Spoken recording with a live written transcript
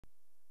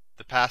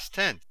past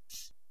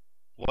tense.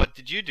 What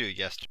did you do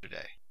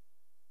yesterday?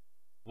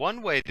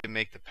 One way to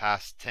make the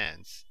past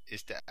tense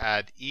is to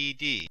add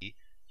ed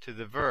to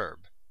the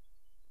verb.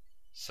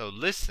 So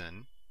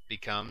listen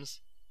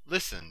becomes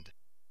listened.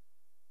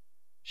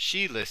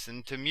 She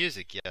listened to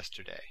music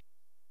yesterday.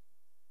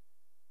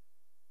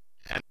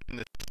 And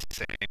the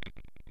same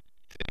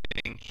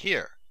thing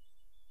here.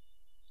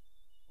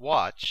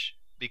 Watch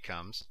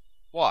becomes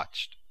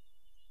watched.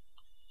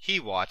 He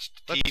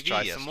watched TV Let's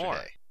try yesterday. some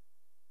more.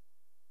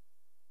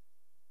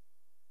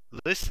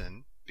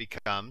 Listen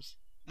becomes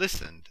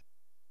listened.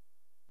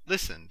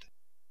 Listened.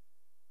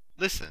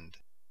 Listened.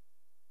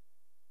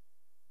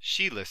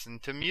 She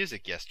listened to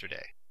music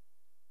yesterday.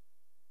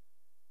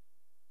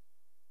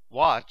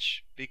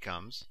 Watch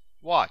becomes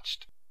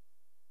watched.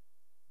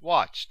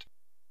 Watched.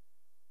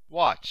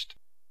 Watched.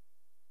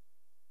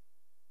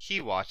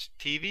 He watched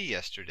TV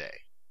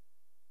yesterday.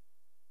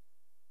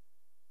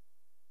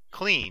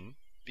 Clean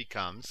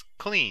becomes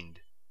cleaned.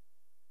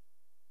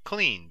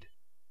 Cleaned.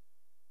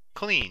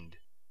 Cleaned.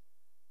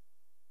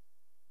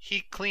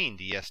 He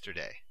cleaned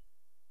yesterday.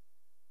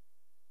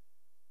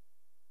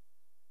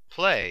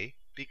 Play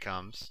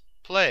becomes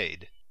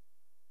played.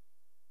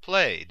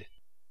 Played.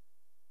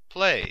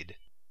 Played.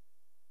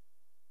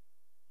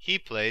 He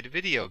played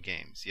video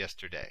games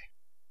yesterday.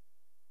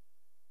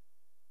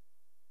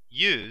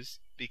 Use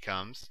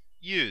becomes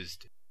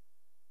used.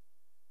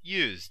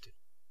 Used.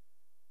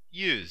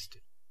 Used.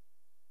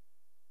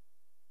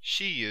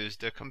 She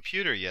used a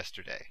computer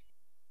yesterday.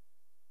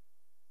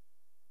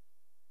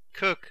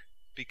 Cook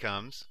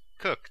becomes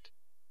cooked.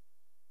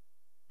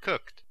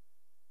 Cooked.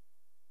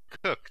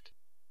 Cooked.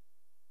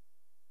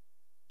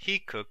 He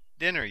cooked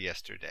dinner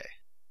yesterday.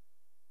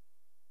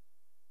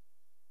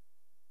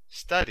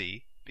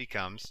 Study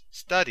becomes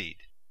studied.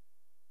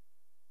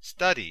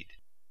 Studied.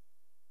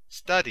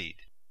 Studied.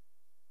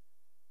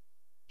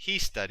 He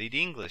studied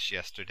English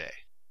yesterday.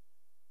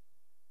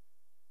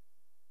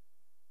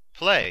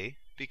 Play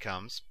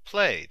becomes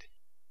played.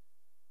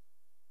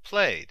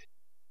 Played.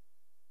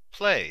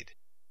 Played.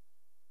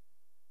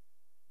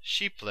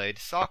 She played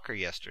soccer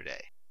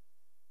yesterday.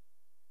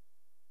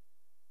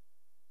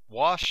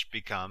 Wash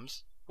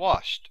becomes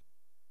washed.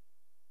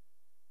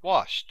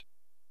 Washed.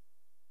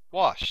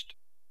 Washed.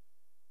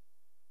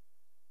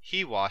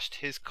 He washed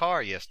his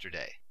car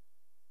yesterday.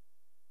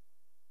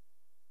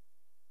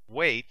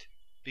 Wait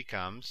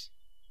becomes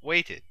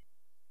waited.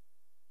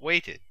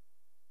 Waited.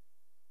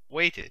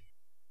 Waited.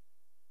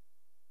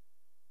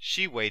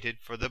 She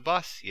waited for the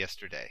bus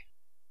yesterday.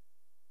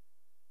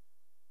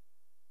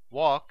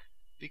 Walk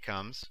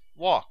becomes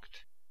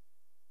walked.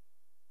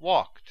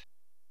 Walked.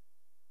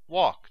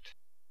 Walked.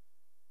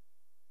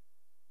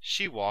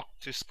 She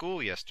walked to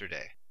school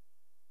yesterday.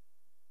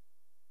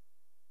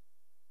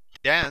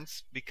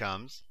 Dance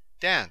becomes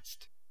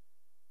danced.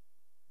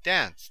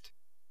 Danced.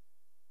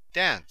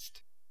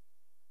 Danced.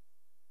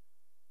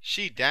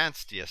 She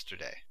danced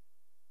yesterday.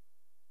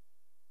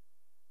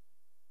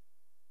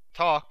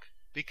 Talk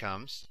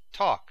becomes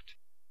talked.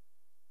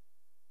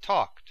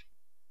 Talked.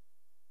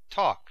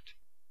 Talked.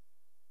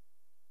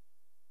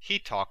 He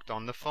talked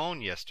on the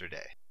phone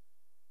yesterday.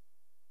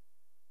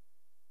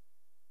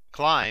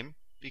 Climb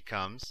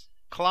becomes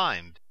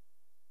climbed.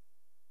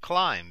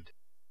 Climbed.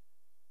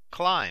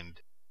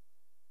 Climbed.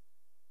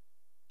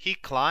 He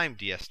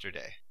climbed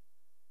yesterday.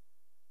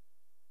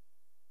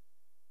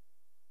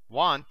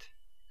 Want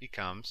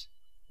becomes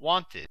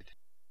wanted.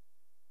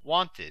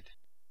 Wanted.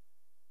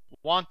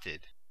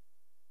 Wanted.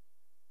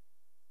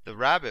 The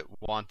rabbit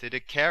wanted a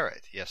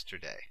carrot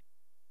yesterday.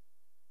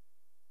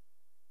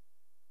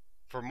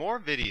 For more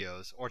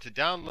videos or to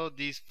download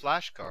these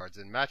flashcards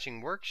and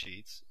matching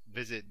worksheets,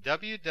 visit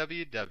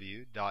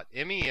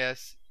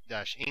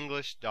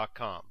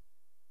www.mes-english.com.